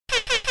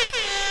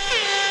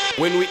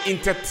When we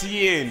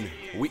entertain,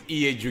 we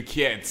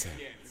educate,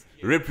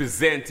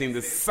 representing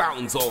the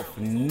sounds of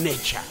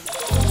nature.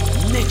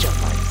 Nature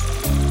Vibes.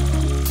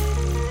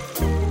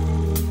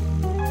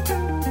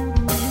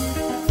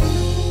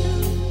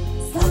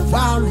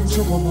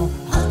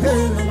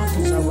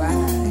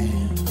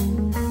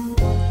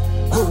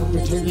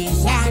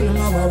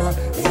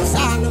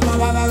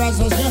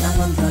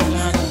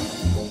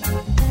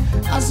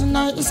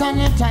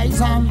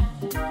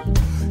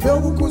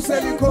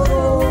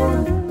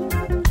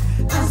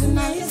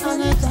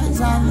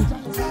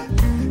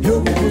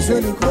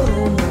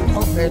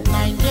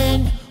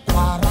 COVID-19,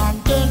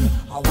 quarantine.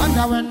 I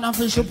wonder when I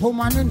fish up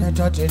woman in the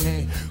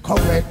totally.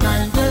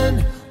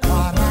 COVID-19,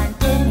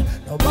 quarantine.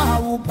 No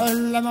bar who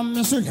pell them and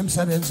miss him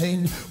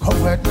 17.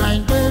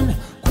 COVID-19,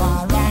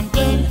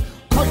 quarantine.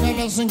 COVID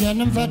doesn't get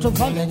them fed to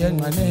falling in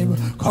my name.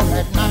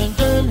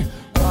 COVID-19,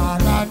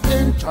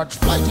 quarantine. Church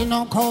flighting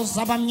on calls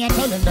up and you're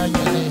telling them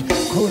you say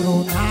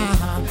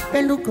Corona.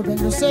 Then look when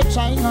you say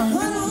China.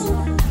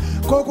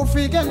 Coco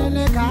figure in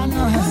the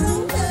Ghana.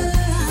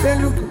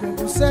 Then look when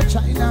you say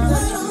China.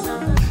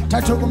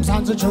 Tachokum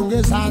Sansa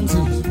Chunga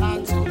Sansi.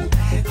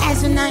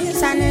 As a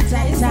nice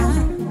sanitizer.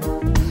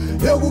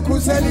 Yogu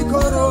Seli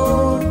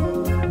Koro.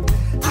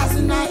 As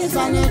a nice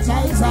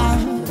sanitizer.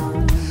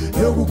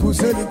 Yogu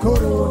Seli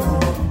Koro.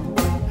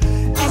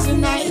 As a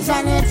nice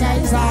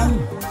sanitizer.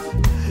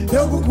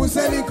 Yogu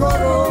Seli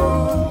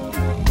Koro.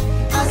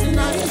 As a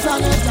nice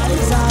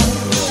sanitizer.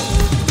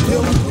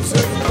 Yogu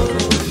Seli Koro.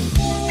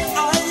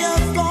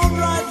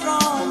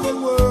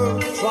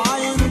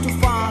 Trying to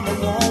find a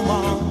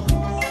woman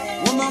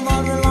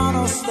that will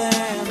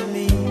understand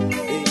me.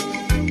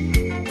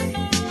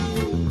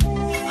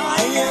 I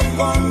have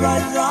gone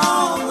right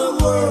round the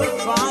world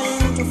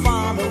trying to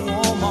find a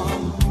woman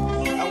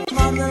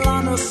that will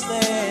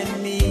understand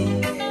me.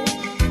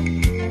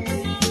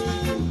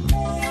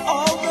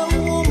 All the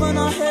women I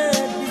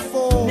had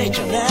before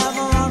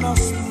never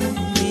understood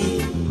me.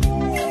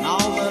 Now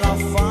that I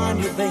find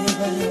you,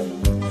 baby,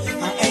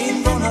 I ain't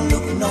gonna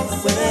look no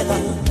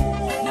further.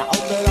 Now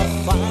that I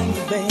find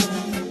you, baby,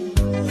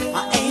 I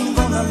ain't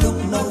gonna look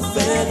no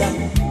further.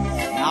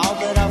 Now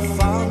that I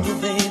found you,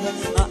 baby,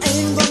 I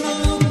ain't gonna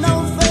look no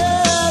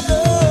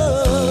further.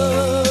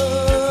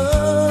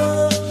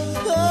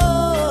 Oh.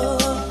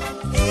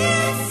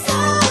 It's so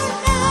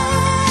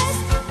nice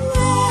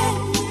when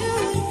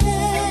you're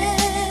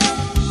there.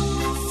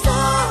 So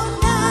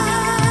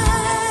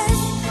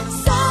nice,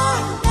 so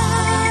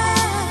nice.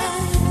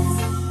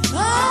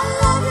 I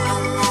love you,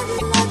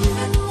 love you, love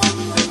you, love you.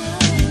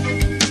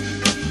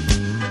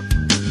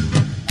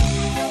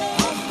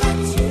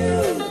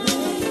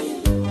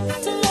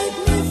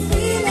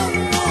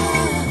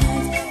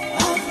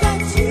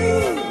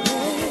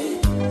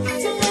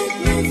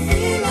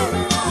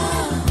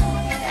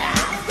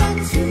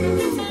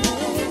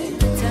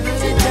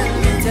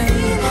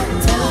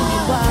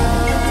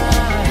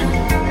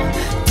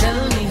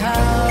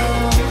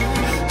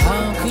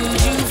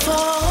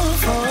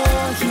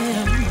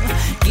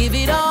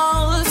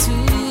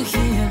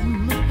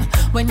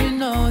 When you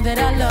know that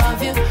I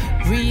love you,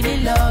 really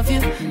love you,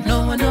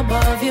 no one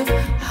above you,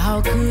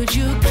 how could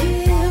you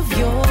give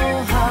your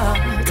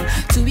heart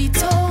to be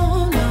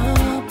torn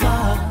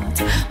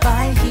apart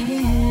by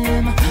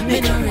him?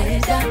 Me no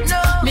read that,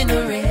 no. Me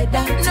no read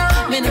that, no.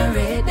 Me no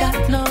read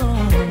that, no.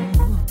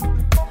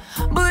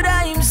 But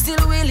I am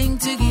still willing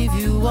to give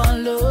you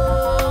all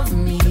of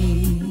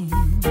me.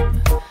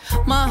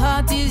 My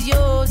heart is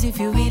yours if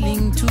you're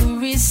willing to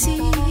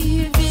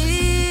receive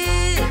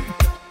it.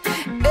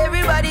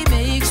 Everybody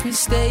makes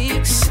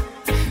mistakes.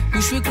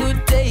 Wish we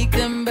could take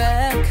them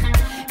back.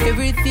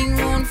 Everything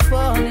won't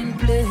fall in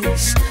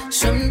place.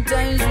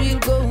 Sometimes we'll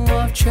go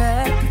off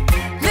track.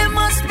 There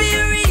must be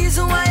a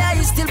reason why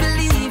I still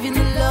believe in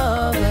the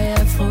love I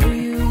have for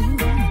you.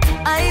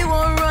 I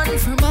won't run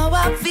from how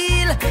I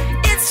feel.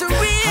 It's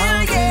real,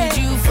 how could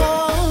you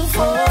fall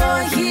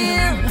for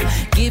him?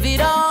 Give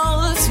it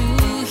all to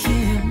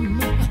him.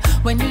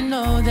 When you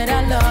know that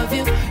I love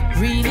you,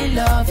 really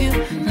love you,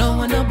 no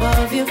one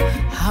above you,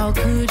 how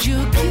could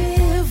you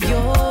give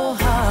your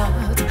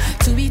heart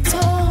to be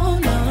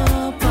torn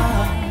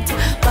apart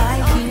by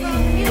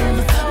him?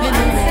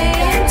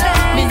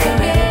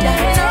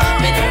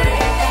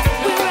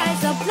 We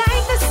rise up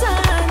like the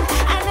sun,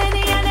 and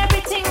any and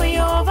everything we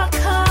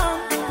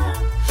overcome.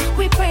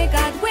 We pray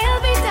God will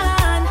be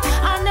done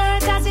on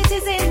earth as it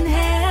is in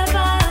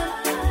heaven.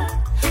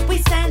 We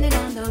standing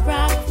on the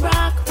rock,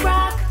 rock,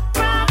 rock,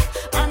 rock,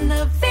 on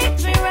the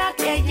victory rock,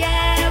 yeah,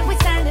 yeah. We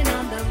standing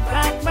on the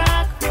rock,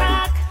 rock,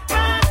 rock,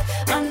 rock,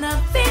 on the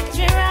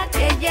victory rock,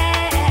 yeah,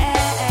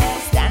 yeah.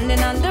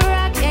 Standing on the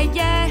rock, yeah,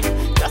 yeah.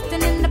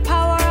 Trusting in the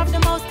power of the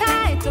Most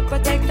High to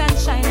protect and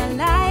shine a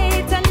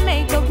light and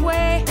make a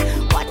way.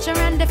 Watcher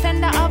and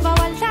defender of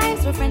our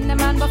lives, we're friend,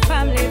 man, but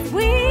family.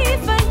 We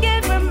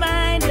forgive,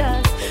 remind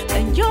us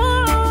that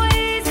you're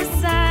always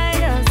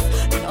beside us.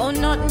 No,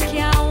 nothing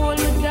can hold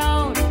us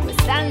down. We're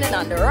standing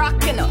on the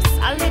rock in a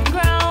solid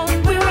ground.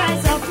 We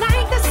rise up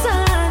like the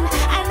sun,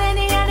 and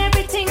any and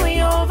everything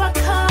we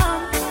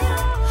overcome.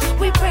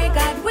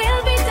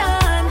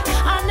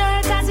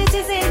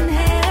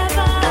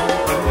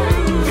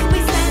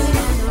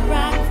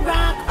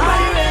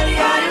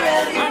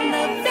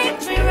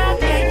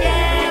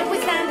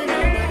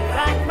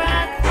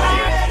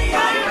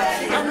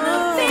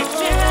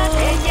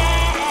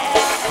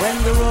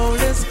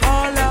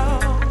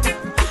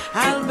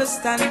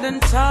 standing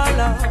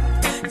taller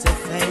to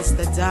face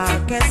the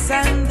darkest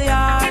and the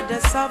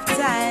hardest of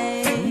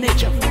times.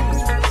 Nature.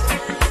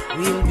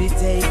 We'll be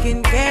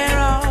taking care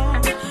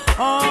of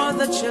all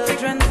the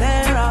children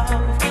thereof.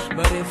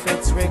 But if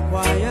it's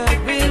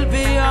required, we'll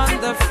be on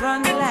the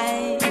front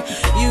line.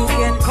 You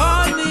can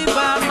call me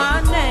by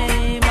my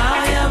name.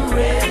 I am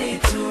ready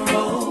to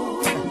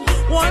roll.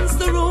 Once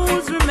the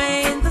rules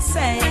remain the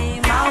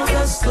same, how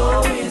the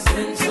story's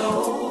been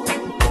told.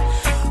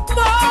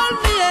 Call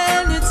me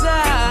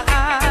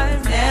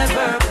anytime,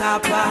 never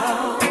cop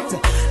out.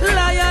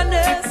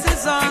 Lioness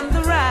is on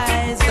the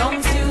rise,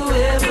 don't you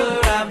ever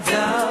have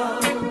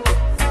doubt.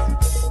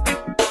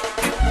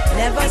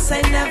 Never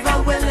say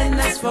never,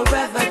 willingness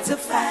forever to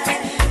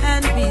fight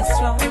and be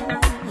strong.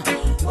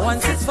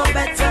 Once it's for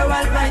better,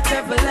 I'll write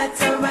every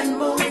letter and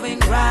moving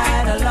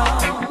right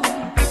along.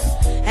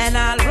 And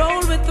I'll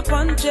roll with the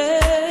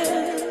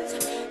punches,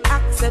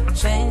 accept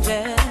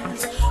changes,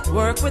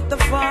 work with the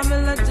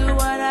formula, do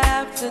what I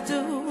have to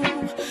do.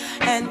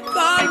 And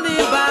call me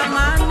by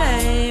my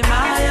name,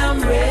 I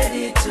am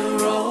ready to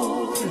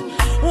roll.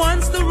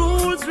 Once the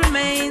rules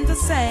remain the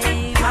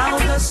same, how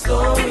the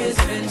story's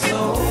been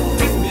told.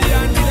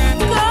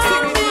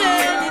 Call me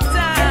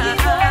anytime.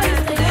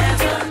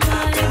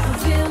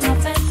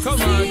 Come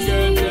on,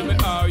 girl, tell me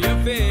how you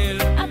feel.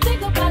 I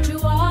think about you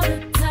all the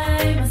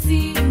time. I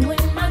see you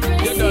in my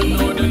dreams. You don't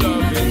know the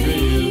love is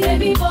real.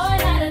 Baby boy,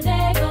 not a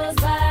day goes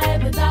by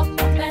without my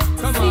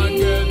fantasy. Come on,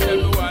 girl, tell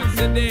me what's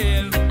the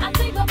deal. I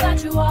think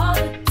about you all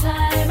the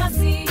time. I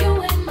see you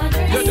in my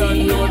dreams. You don't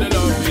know the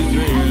love is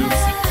real.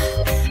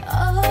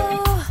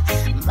 Oh,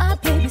 my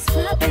baby's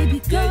fly, baby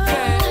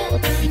girl.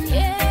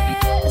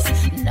 Yes,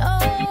 no,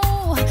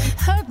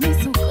 hurt me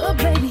so good,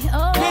 baby.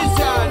 Oh,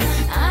 Listen.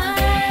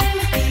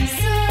 I'm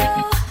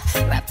so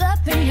wrapped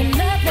up in your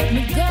love. Let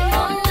me go.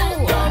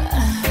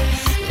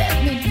 Let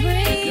me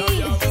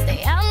breathe.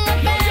 Stay out my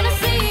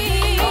fantasy.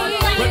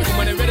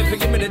 When they're ready to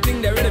give me the thing,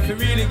 they're ready to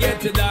really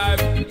get to dive.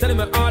 Tell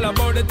me all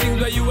about the things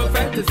where you were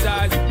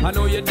fantasize. I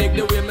know you dig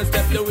the way me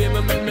step, the way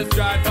me make me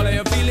stride. Follow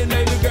your feeling,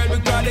 baby girl,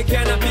 because they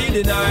cannot be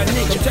denied.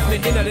 Come check me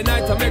in at the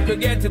night, I make her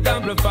get it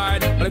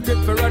amplified. On the grip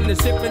for run the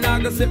ship, me nah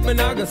go slip, me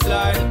nah go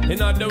slide.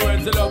 In other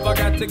words, the love I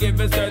got to give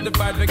is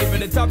certified. For giving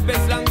the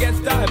toughest,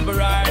 longest time for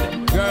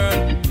ride.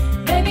 Girl,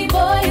 Baby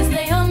boy, you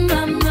stay on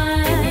my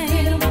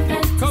mind.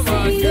 come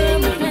on, girl,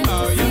 tell me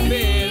how you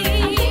feel.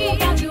 I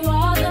think about you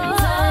all the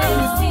time.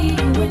 I see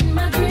you in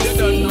my dreams. You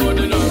don't know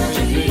the love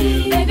is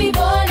real. Baby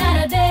boy, not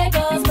a day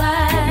goes by.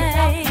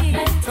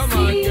 Come on,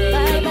 girl,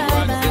 tell me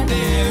what's the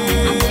deal.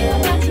 I think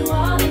about you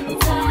all the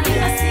time.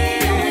 I see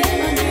you in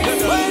my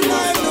dreams. When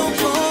I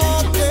look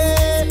up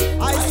there,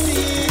 I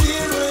see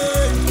the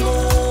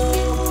rainbow,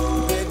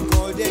 red,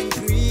 gold, and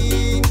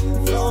green,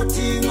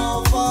 floating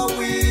over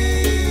we.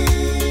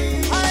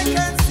 I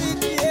can sit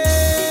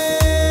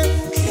here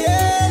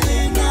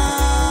clearly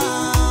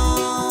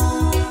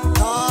now,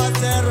 'cause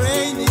the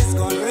rain is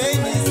gone,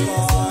 rain is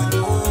gone.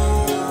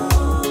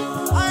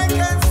 Oh, I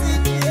can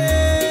sit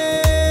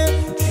here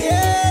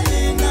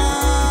clearly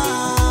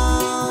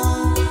now,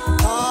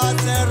 'cause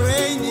the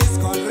rain is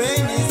gone,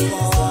 rain is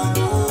gone.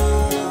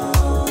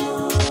 Oh,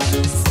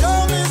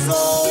 storm is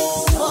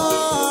over.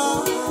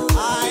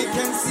 I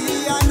can see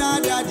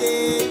another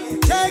day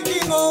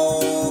taking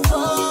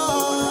over.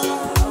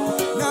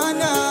 Na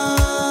na,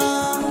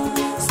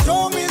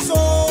 storm is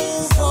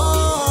over.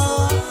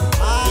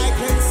 I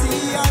can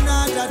see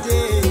another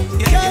day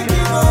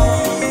taking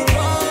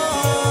over.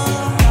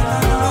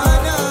 Na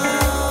na.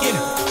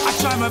 I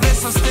try my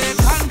best to stay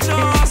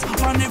conscious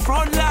on the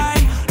front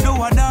line.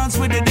 Though I dance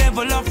with the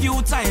devil a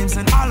few times,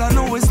 and all I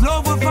know is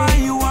love will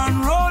find you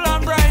and roll on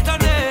brighter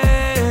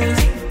days.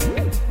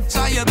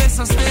 Try your best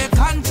to stay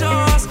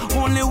conscious.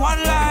 Only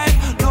one life.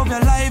 Love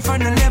your life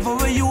and the level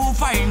where you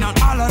find. And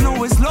all I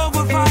know is love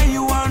will find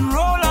you and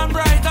roll on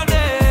brighter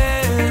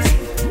days.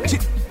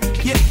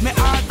 Yeah, me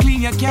heart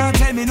clean, you can't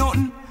tell me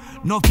nothing.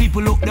 No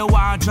people look the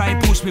wall, try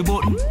push me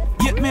button.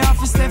 Yet me have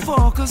to stay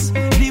focused,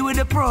 deal with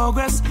the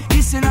progress.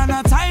 Listen and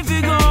not time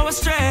for go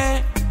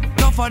astray.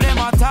 No for them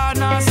I thought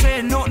not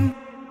say nothing.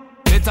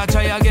 Better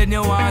try again,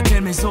 you want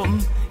tell me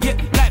something. Yeah,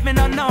 like me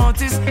not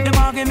notice, them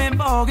argument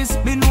bogus.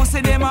 Me know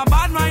say them a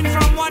bad mind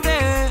from one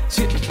day.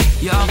 Shit.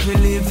 You have to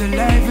live the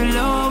life you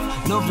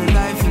love the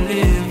life you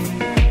live.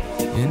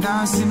 You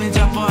now see me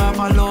jump up,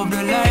 I love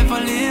the life I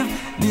live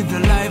the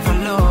life I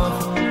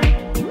love.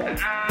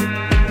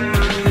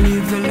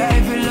 Live the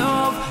life you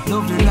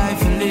love the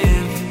life you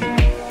live.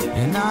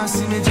 You now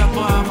see me jump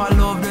up, I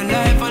love the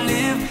life I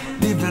live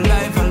the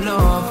life I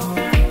love.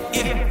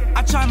 Yeah,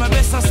 I try my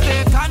best to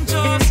stay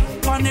conscious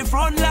on the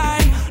front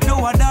line.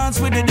 Though I dance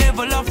with the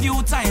devil a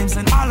few times,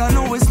 and all I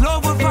know is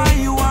love will find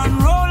you and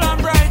roll on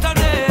brighter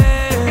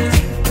days.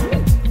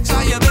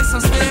 Try your best to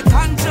stay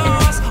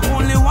conscious.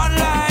 Only one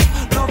life.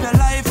 Love your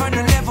life and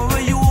the level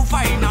where you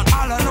find. And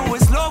all I know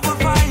is love will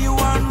find you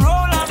and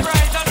roll on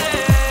brighter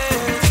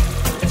days.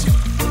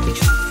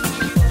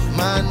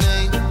 My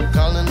name,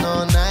 calling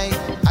all night.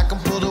 I can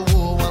pull the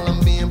wool while I'm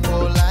being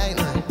polite.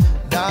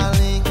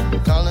 Darling,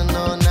 calling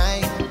all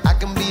night. I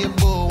can be a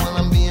bull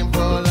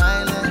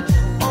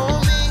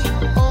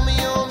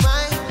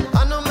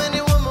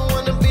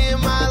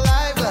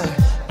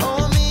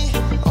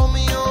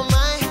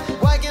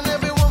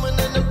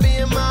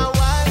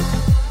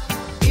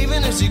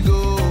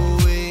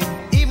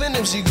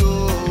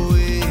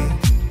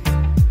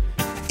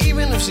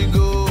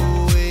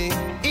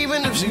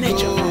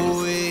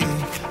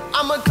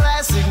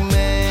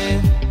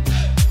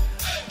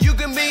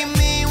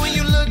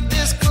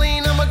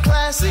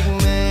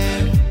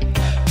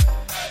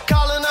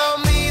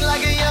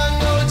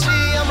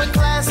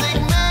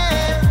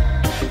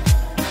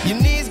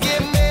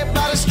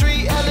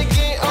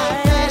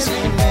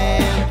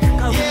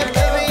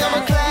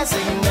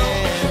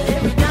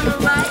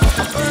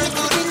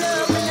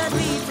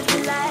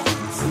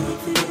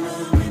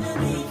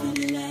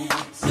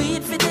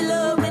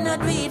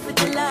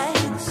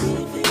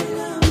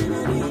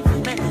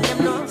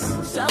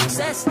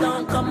success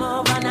don't come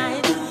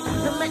overnight.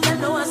 No make you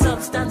know a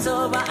substance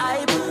over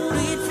hype. Do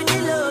it for the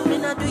love, me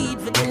not do it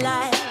for the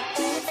life.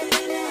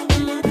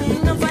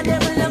 No for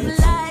them love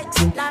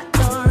likes, that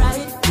don't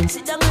right.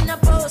 Sit down on a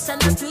post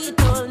and a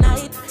tweet all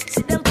night.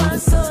 See them on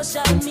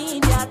social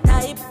media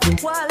type.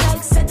 While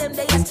like say them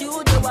they a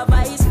studio a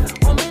vice.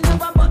 Oh me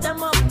never put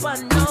them up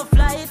on no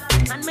flight.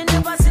 And me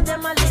never see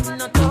them a live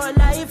no tour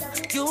life.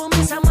 You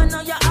miss someone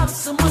now you have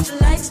so much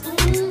likes.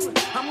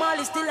 I'm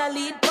always still a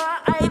lead by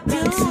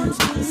iTunes.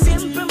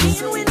 Simple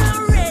mean we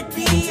not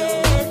ready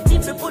yet.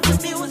 If you put the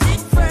music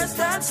first,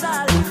 that's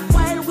all.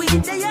 While we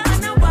they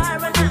on a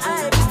war and a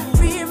hype.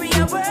 Free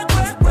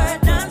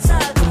work, dance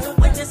all.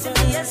 When you see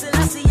me, yes,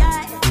 I see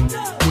I.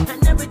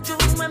 And every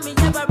tune when me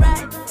ever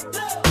write.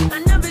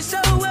 And every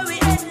show where we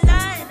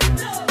headline.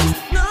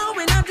 No,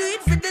 we not do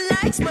it for the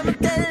likes, but we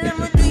tell them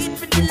we do it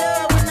for the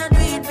love. We not do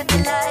it for the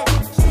light.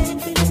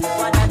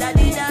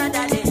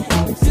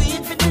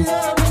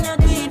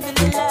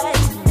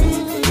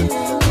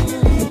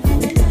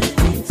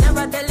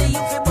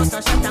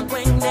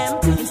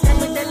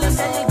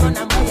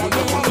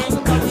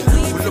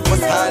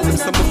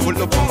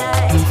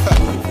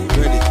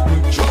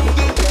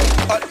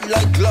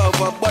 Like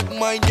lava, but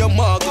mind your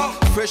maga.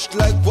 Fresh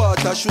like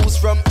water, shoes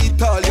from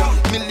Italia.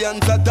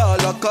 Millions of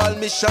dollars, call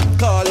me shot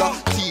caller.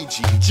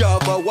 TG,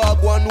 Java,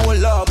 Wagwan, no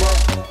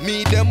lava.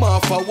 Me them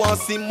off, I want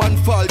see man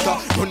falter.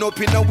 Run up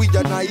in a weed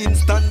and a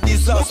instant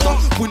disaster.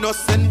 We no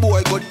send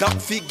boy, go dark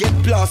fi get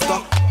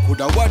plaster.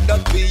 Coulda what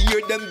that we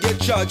hear them get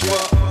charged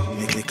for.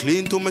 Make me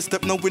clean to my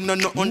step, now we no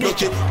nothing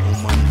dirty.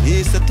 Woman,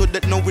 he said to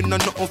that, now we no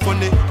nothing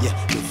funny. Yeah,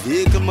 the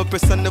vehicle my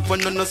press and never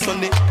no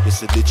sunny. You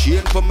see the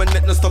chain for my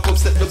neck, no stop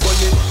upset the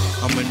bunny.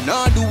 I'm a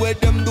nah do what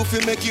them do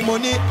fi make you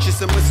money. She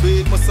said my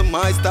sweet, must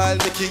my style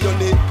make you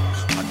yummy.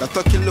 And that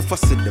I kill if I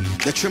see them,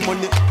 get your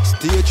money.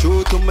 Stay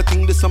true to my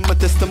thing, this is my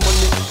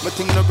testimony. My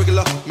thing no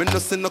regular, me no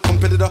see no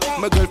competitor.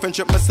 My girlfriend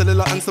check my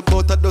cellular and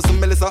support a dozen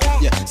Melissa.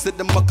 Yeah, set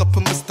them back up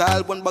in my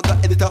style, one bag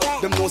of editor.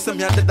 Them know some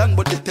me had the done,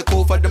 but they take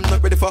over, them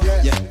not ready for.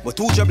 Yeah, but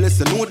who jobless,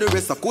 you know the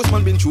rest. Of course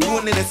man been through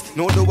loneliness.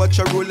 Know the watch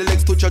a roll the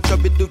legs to church a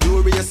bit the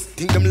glorious.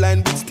 Think them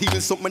line with steel,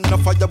 something na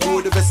fire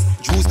board the vest.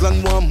 Juice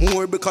long want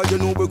more because you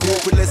know we go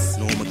with less.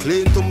 No me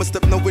clean to my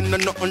step, now we no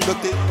nothing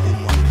dirty.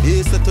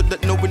 They said to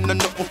that, now we no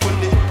nothing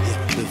funny.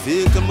 The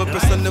vehicle my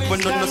press and never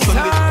know no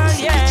Sunday.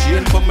 See the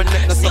chain for my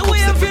neck, that's a cup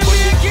set for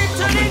money.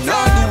 I'm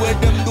not do what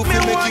them do fi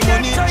make you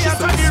money. She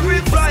said my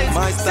sweet,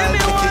 my style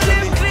make you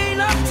yummy.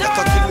 Like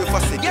a kill if I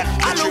say get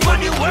you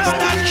money. Well,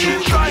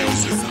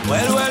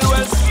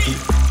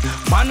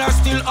 man are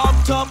still up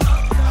top.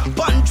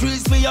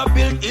 Pantries me a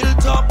build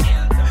hilltop.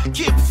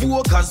 Keep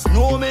focus,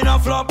 no men a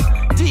flop.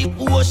 Deep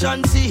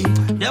ocean sea,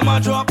 them a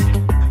drop.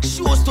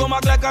 Show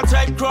stomach like a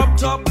tight crop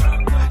top.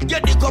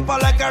 Get the copper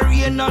like a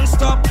rain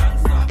non-stop.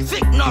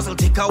 Thick nozzle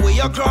take away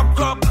your crop.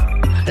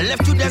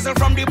 Left you desert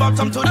from the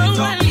bottom to the top.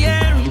 Well,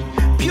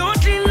 yeah. Pure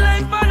clean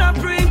like man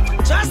bring.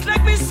 Just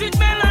like me sweet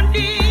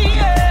melody,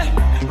 yeah.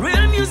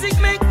 Real music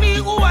make me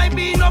who I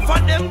be. Enough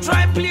of them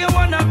try play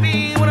wanna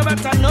be. Wanna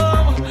better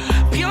know.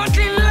 Pure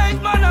clean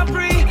like man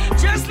bring.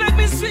 Just like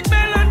me sweet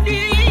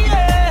melody,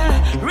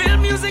 yeah. Real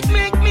music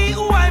make me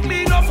who I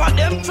be. Enough of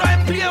them try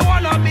play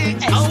wanna be.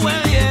 Oh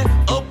well, yeah.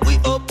 Up we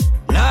up,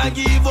 nah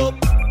give up.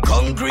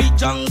 Concrete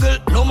jungle,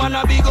 no man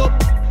a big up.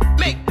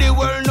 Make the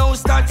world now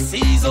start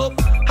seize up.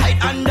 Hide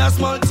under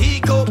small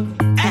teacup.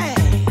 Hey,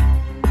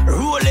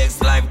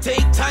 Rolex life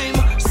take time.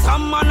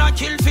 Some man a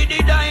kill for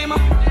the dime.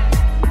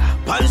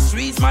 Pan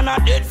streets man a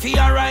dead for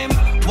a rhyme.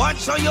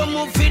 Watch how you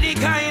move for the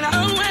kind.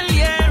 Oh well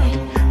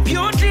yeah,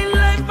 pure clean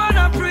life man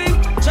a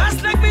bring.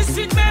 Just like me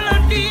sweet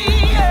melody.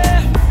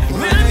 Yeah,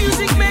 real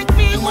music make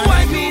me who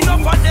I be.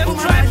 Enough of them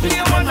try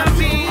play wanna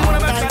be. What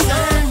about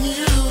that?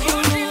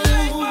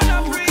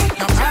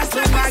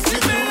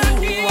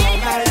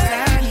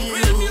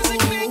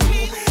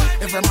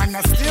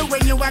 Still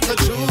when you are the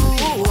true,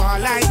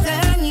 all eyes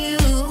on you.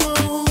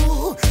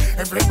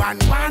 Everyone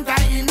want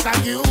an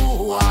interview,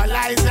 all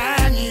eyes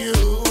on you.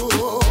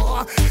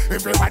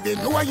 Everybody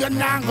know you're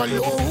not gonna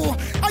lose.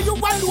 Are you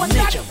alone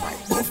that?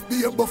 Buff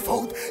be a buff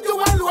out.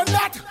 You alone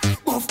that?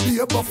 Buff be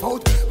a buff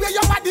out. Where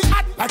your body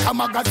at? Like a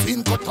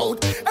magazine cut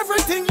out.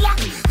 Everything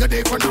locked. Your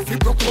day gonna be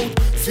broke out.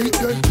 See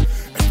them.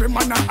 Every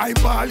man a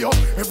eyeball you.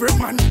 Every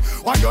man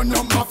want your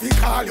number fi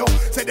call you.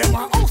 Say them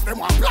a house,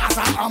 them a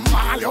plaza and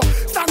mall you.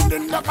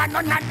 Standing up and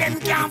none of them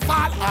can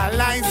fall.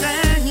 All eyes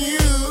on you.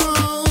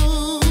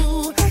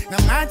 No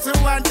matter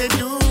what they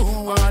do,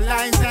 all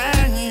eyes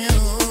on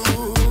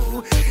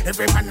you.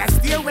 Every man a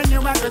steal when you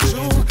are the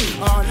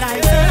truth. All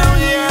eyes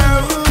on you.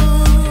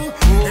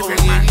 Every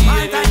man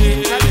want an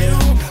interview.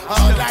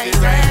 All eyes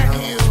on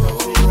you.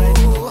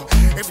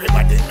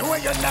 Everybody know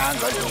you're not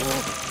gonna do.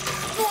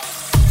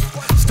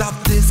 Stop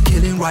this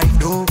killing right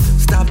now.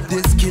 Stop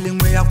this killing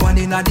where you're going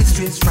in the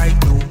streets right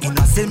now.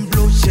 Innocent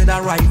bloodshed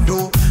right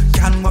now.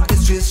 Can walk the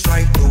streets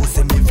right now.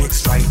 Send me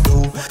fix right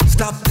now.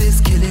 Stop this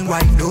killing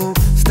right now.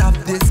 Stop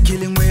this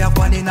killing where you're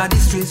going in the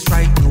streets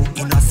right now.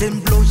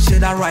 Innocent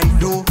bloodshed right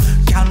now.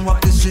 Can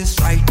walk the streets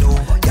right now.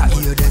 Yeah,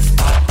 hear this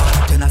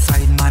stop.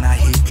 Genocide man a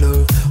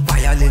Hitler.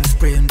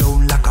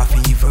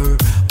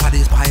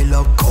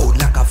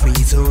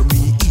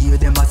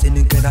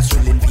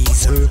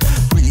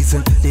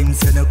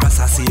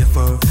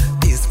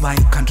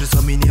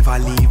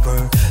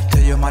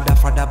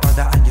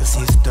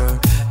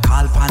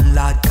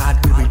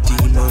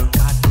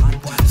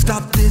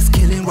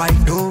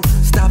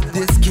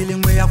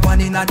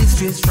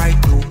 streets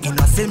right now.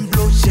 Innocent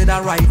bloodshed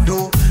a right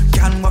now.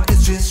 Can't walk the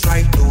streets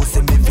right now.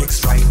 Say me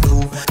vex right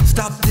now.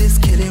 Stop this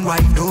killing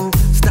right now.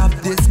 Stop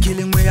this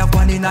killing. We have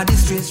one in the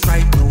streets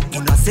right now.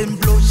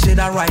 Innocent bloodshed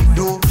a right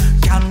now.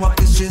 Can't walk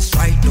the streets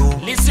right now.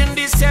 Listen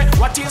this,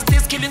 what is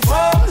this killing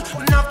for?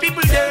 Now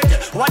people dead.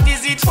 What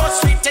is it for?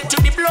 Sweeted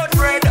to the blood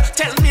red.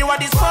 Tell me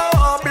what is for?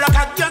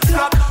 Black against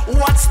black.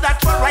 What's that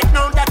for right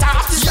now that I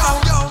have to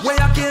shout? Where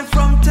I came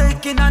from,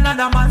 taking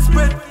another man's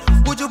bread.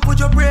 Would you put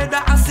your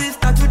brother and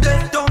sister to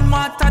death? Don't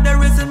matter the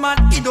reason, man,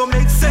 it don't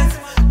make sense.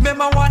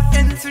 Remember what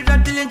ends with the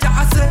danger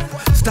I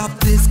said. Stop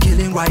this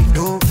killing right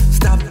now.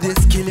 Stop this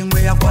killing.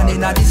 We have one in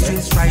the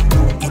streets right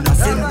now.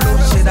 Innocent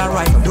bloodshed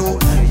right now.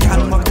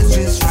 Can't walk the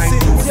streets right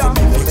now.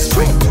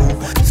 Right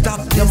now.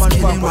 Stop this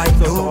killing right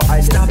now.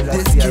 Stop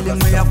this killing.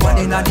 We have one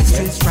in the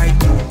streets right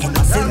now.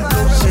 Innocent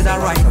bloodshed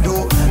right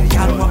now.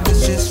 Can't walk the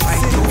streets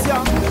right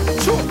now.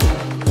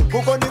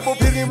 Bukoni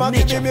bupirima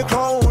give me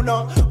crown.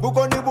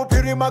 Bukoni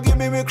bupirima give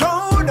me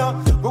crown.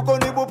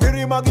 Bukoni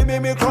bupirima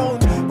give me crown.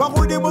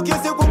 Bakudi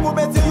mukisi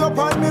kukumeti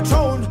upon me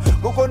throne.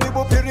 Bukoni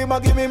bupirima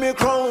give me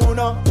crown.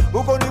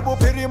 Bukoni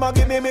bupirima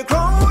give me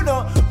crown.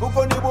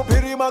 Bukoni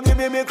bupirima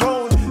give me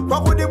crown.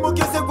 Bakudi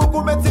mukisi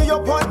kukumeti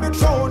upon me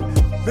throne.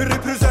 Me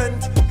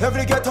represent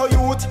every ghetto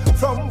youth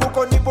from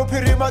Bukoni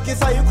bupirima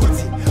kisa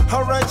ikuti.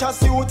 A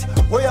righteous youth,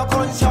 we are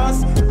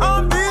conscious,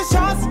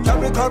 ambitious,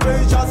 can be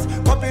courageous.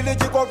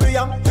 Papility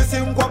Korean.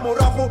 Singwa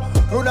murahu,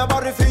 runa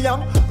barifiyam,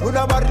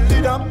 runa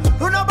barilidam,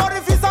 runa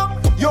barifisam.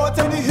 Yo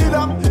teni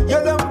hilam,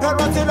 yelem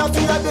peratela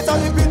tuya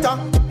bitali bitam.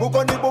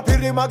 Bukoni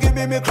bupirima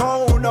give me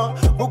crown.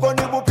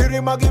 Bukoni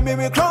bupirima give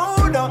me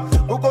crown.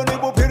 Bukoni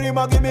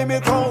bupirima give me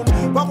crown.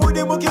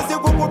 Bakudi mukisi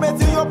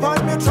kukumeti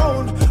upon me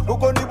throne.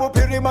 Bukoni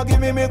bupirima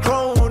give me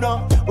crown.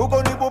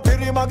 Bukoni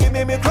bupirima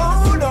give me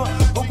crown.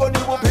 Bukoni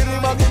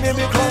bupirima give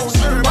me crown.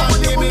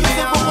 Bakudi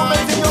mukisi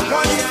kukumeti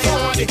upon me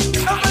throne.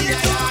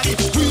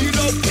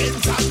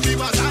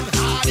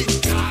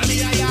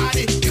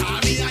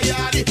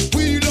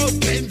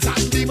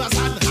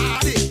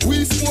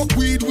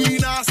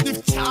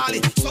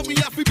 So me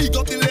have to big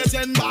up the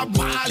legend Bob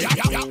Marley.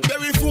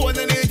 Very phone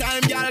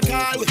anytime y'all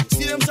call we.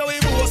 See them so we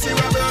must see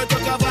Roberto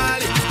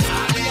Cavalli.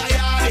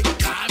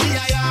 Call me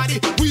a yardie.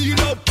 We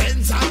love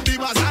Benz and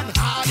Beamers and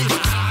Hardy.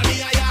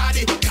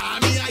 Call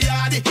me a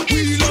yardie. We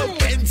love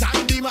Benz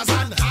and Beamers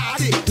and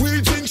Hardy.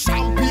 We drink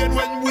champagne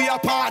when we are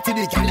party.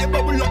 The gal them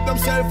bubble up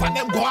themselves and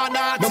them go on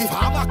naughty. The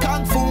farmer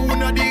kung fu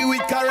no deal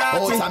with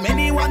karate. Out so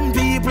many one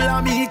people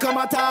and me come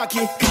attack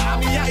it. Call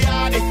me a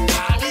yardie.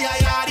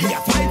 We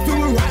are fight for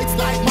rights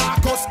like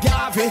Marcus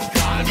Garvey.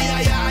 Call me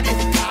a yardie.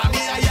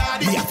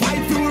 We are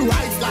fight for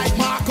rights like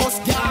Marcus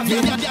Garvey.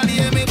 Your daddy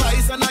hear me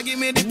voice and I give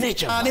me the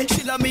nature.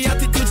 She love me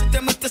attitude, she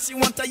tell me that she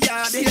want a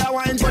yardie. She a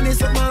wine funny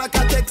something like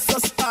a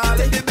Texas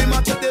Harley. Take the beam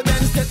out to the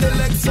Benz, take the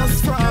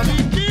Lexus from.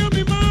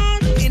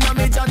 Inna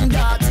me John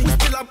Darty, we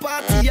still a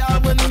party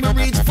yard when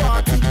we reach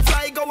 40.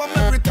 Fly go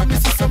America, me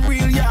see some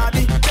real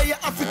yardie. They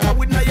Africa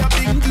with now your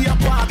big gear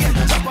party.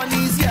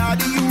 Japanese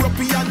yardie,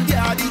 European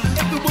yardie.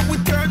 Everywhere we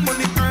turn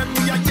money.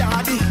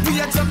 We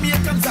are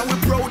Jamaicans and we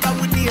proud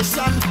and we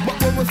nation. But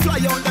when we fly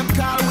on them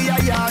car, we are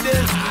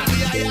yardie.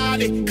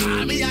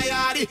 Call me a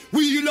yardie.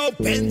 We love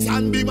Benz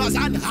and Beamers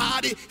and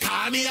Hardy.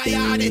 Call me a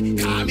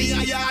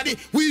yardie.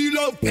 We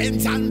love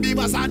Benz and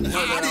Beamers and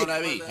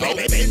Hardy.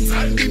 Benz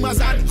and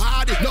Beamers and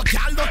Hardy. No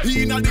gal no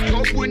in the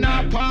cup we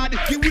not party.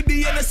 Give with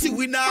the Hennessy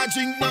we not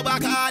drink no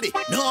Bacardi.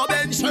 No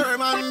Ben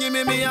Sherman give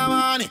me a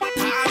money.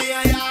 Call me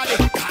a yardie.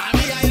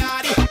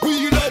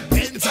 We love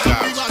Benz and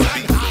Beamers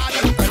and Hardy.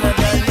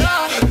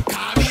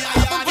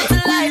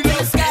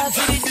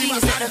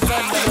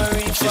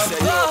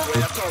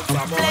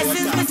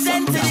 Blessings be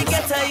sent to the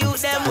ghetto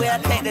youth, them we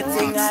take the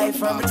thing high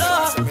from the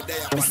door.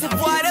 Mr.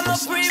 Boy, them a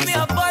free me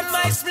up on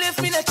my spliff,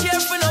 me not care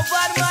for no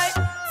bad mind.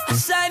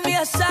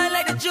 I shine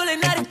like the jewel in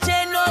the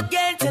chain, no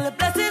gain till the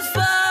blessings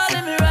fall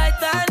in me right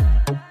hand.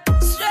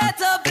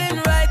 Straight up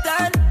in right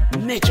hand.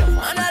 Nature.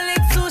 Man, I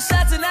lick 2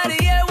 shots in the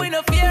air, we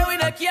no fear, we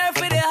no care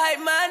for the hype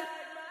man.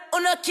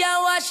 No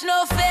can't watch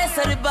no face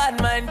of the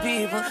bad mind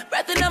people.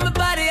 Breathing on my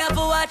body, I have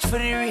to watch for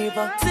the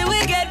reaper. See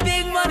we get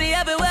big money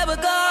everywhere we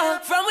go.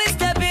 From we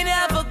step in,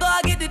 I have to go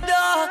get the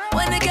door.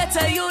 When they get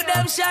to you,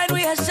 them shine,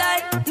 we a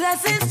shine.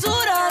 Blessings to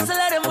the hustle,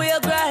 let them we a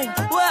grind.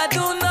 Who I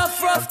do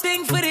enough rough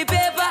thing for the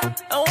paper,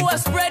 and who I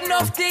spread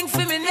enough thing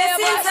for me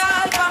neighbors. Blessings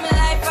all for my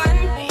life and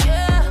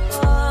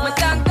my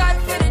thank God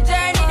for the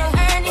journey, the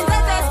earnings, the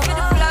test for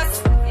the plus.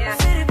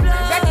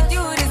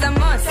 Gratitude is a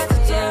must.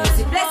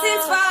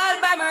 Blessings fall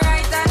by my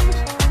right hand.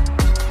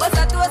 But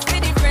I toast for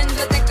the friends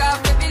that take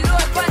off the below.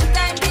 One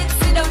time did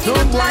sit down in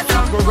the class.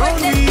 Go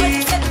round me.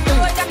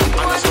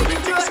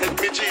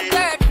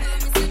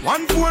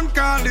 One phone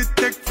call it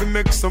take to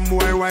make some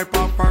boy wipe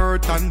up her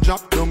hurt and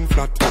drop down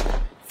flat.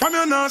 From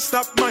you not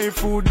stop my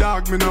food,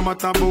 dog. Me no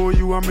matter about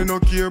you and me no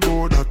care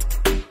about that.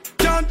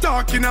 Can't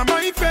talk in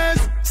my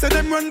face. Say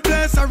them run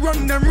place, I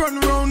run them run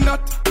round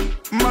that.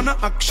 Man a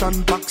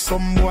action back,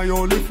 some boy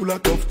only full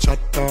of tough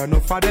chatter.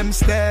 Enough of them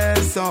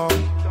stairs up,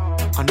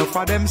 enough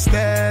of them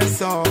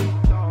stairs up.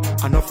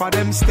 Enough of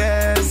them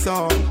stairs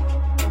up.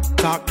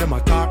 Talk them a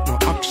talk, no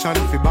action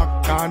fi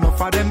back.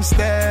 Enough of them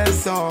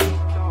stairs up.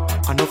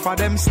 Enough of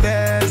them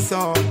stairs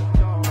up.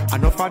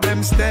 Enough of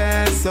them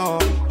stairs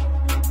up.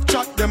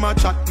 Chat them a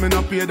chat, me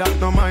no pay that,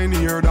 no mind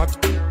hear that.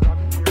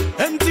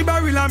 Empty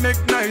barrel a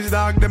make nice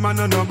dog, them a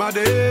no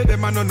nobody,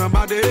 them a no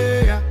nobody.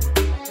 Yeah.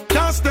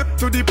 Can't step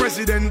to the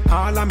president,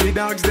 all of me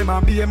dogs, them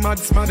a be a mad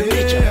smaddy.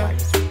 Yeah.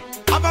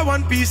 Have a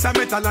one piece of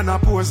metal and a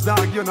post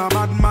dog, you know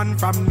bad man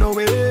from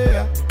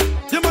nowhere.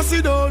 You must see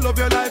the whole of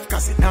your life,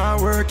 cause it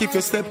not work if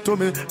you step to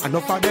me.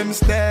 Enough of them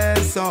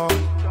stairs up.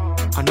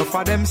 Enough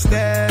of them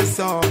stairs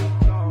up.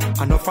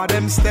 Enough of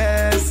them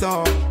stairs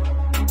up.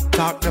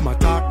 Talk them a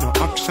talk, no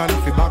action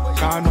fi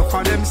back. Enough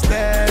of them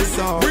stairs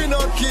up. We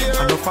don't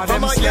care. Enough of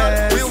them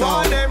stairs up. We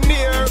want them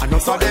near.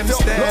 Enough of them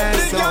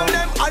stairs up.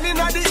 And in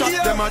the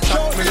chat them a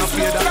chat, me no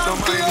play that no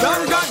mind.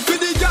 Thank God for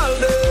the girl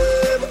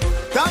them.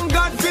 Thank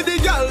God for the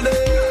girl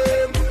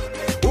them.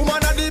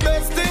 Woman are the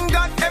best thing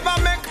God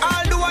ever make.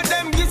 All do of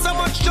them give so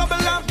much trouble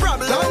and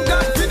problem. Thank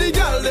God for the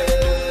girl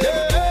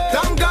them.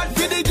 Thank God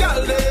for the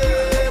girl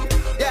them.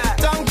 Yeah.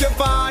 Thank you,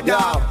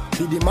 Father.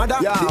 The mother,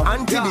 the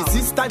auntie, the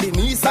sister, the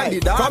niece, and the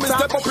daughter. From me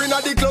step up in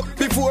the club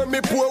before me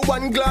pour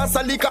one glass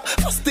of liquor.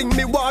 First thing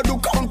me want to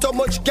count how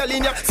much girl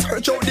in ya.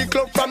 Search out the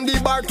club from the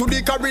bar to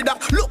the corridor.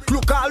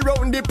 Look all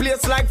round the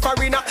place like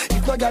foreigner.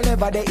 If no girl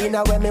ever dey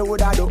inna where me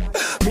woulda do.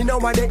 Me know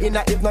what dey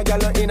inna if no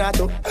girl inna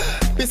too.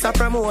 Mr.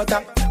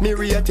 Promoter, me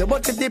rate you,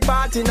 but if the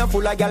party na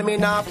full of girl, me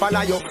nah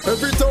follow you.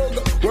 Every tongue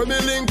when me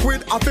link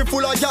with a fi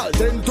full of girl.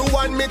 10 to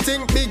 1 me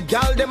think big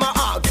girl dem a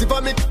ask. If I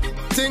me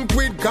think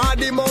with God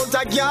the amount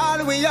of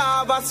girl we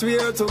have, I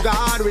swear to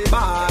God we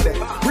bad.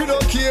 We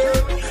don't care.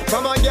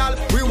 From a girl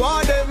we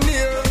want them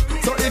near.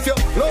 So if you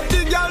love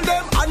the girl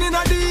them and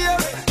inna the air,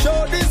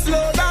 show this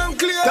loud and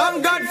clear.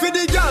 Thank God for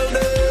the girl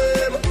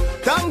them.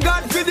 Thank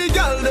God for the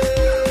girl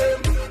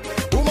them.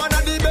 Woman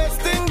are the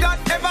best thing God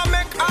ever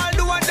make. All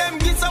do of them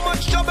give so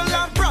much trouble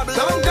and problem.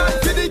 Thank God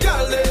for the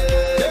girl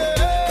them.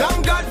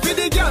 Thank God for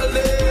the girl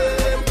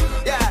them.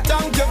 Yeah.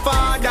 Thank you,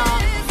 Father.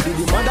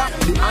 The mother,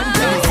 the auntie,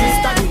 the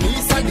sister, the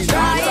niece, and the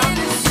daughter.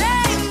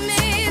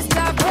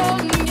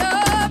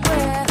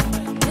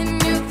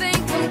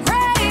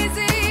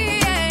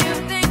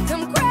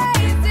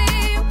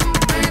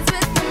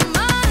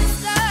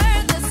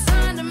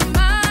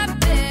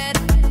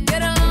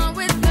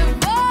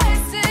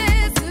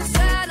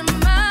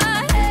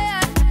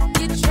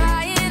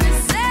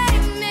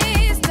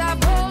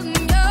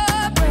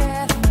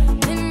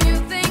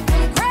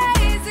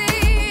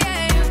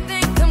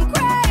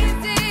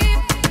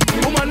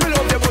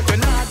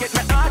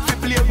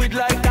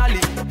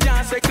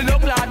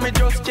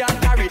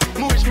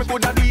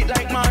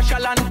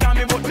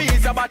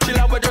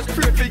 Bachelor, we just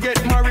pray to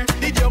get married.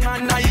 The young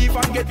and naive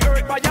and get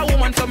hurt by a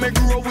woman. So me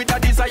grow with a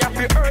desire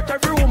to hurt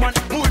every woman.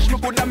 Wish me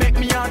coulda make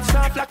me heart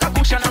soft like a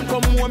cushion and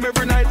come home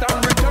every night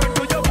and return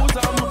to your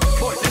bosom.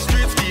 But the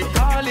streets keep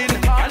calling,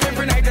 and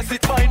every night I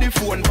sit by the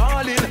phone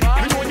balling.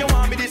 Me know you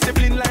want me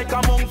discipline like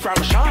a monk from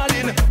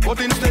Charlene,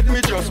 but instead me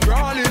just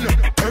crawling.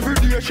 Every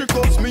day she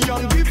calls me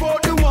and give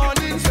out the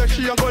warning. Say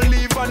she a go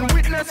leave and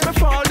witness me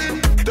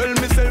falling. Tell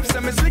myself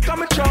say me slick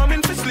and me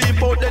charming. To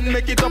sleep out then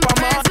make it up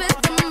a man.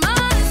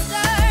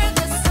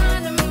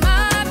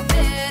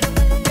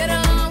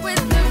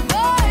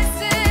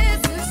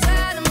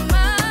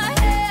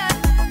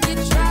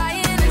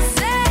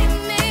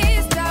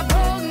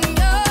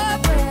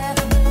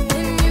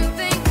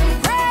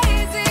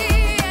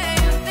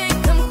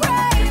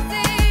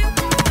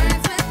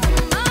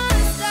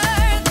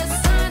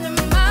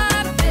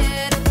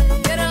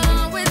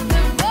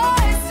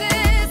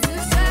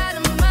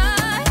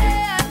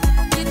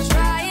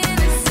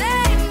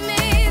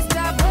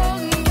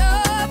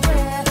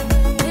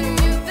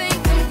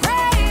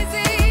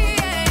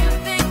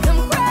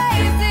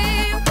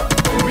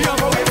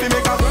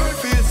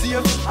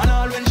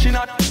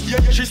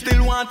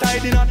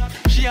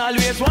 She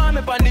always want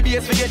me on the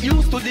base. We get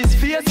used to this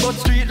face, but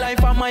street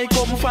life I might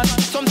come fast.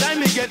 Sometimes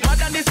me get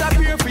mad and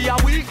disappear for a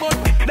week, but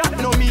that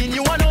no mean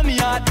you want know me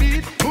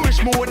heartbeat.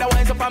 Wish me woulda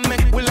wise up and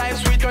make we life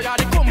sweet. You are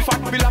the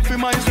comfort, we laugh for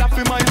my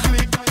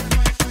sleep.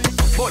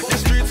 But the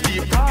streets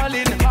keep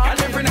calling,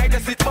 and every night I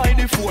sit by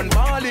the phone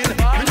balling.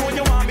 Me know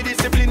you want me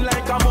discipline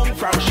like a monk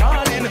from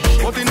Charlene,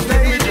 but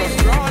instead me just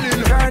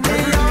crawling.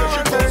 Every day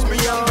she calls me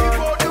and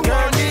give out the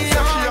warning.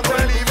 Say she a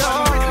believe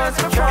and witness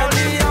me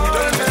falling.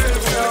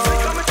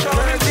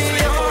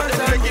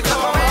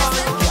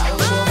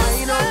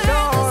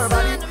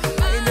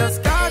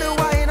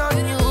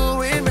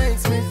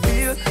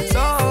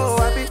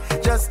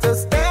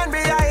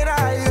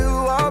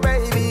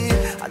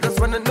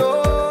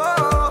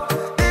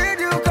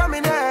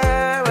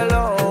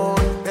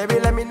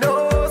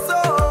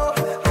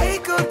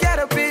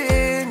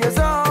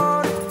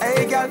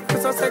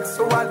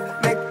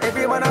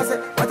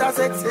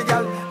 Sexy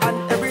girl,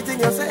 and everything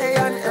you say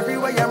and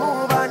everywhere you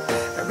move and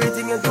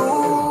everything you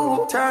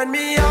do, turn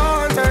me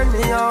on, turn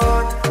me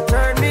on,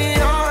 turn me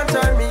on,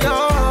 turn me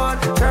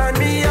on, turn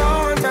me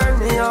on, turn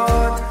me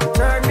on,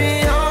 turn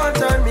me on,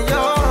 turn me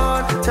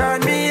on, turn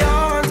me on.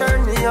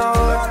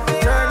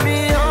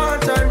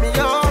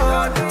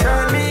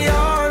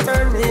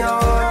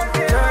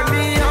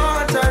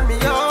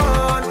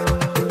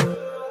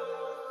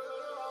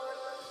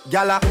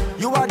 Gala,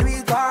 you are do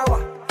it or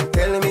what?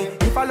 Tell me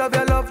if I love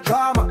your love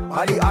drama.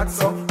 Body hot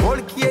so,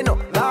 volcano,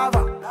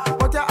 lava.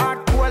 But your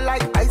heart cold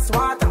like ice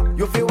water.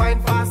 You feel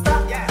wine faster,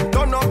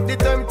 turn up the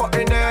tempo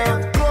in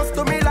there. Close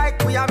to me like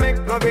we are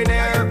make love in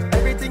there.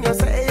 Everything you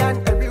say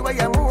and everywhere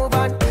you move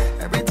and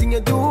everything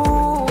you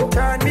do.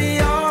 Turn me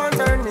on,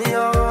 turn me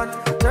on.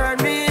 Turn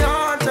me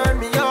on, turn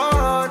me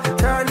on.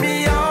 Turn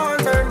me on,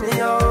 turn me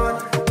on.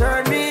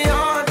 Turn me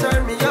on,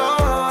 turn me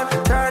on.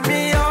 Turn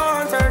me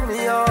on, turn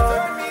me on.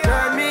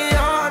 Turn me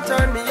on,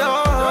 turn me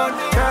on.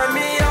 Turn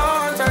me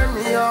on, turn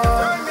me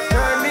on.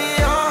 Turn me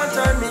on,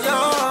 turn me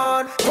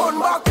on. Turn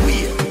back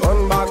wheel,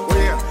 turn back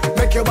wheel.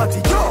 Make your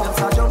body jump,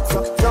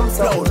 jump, jump.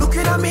 Now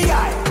looking at me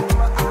eye.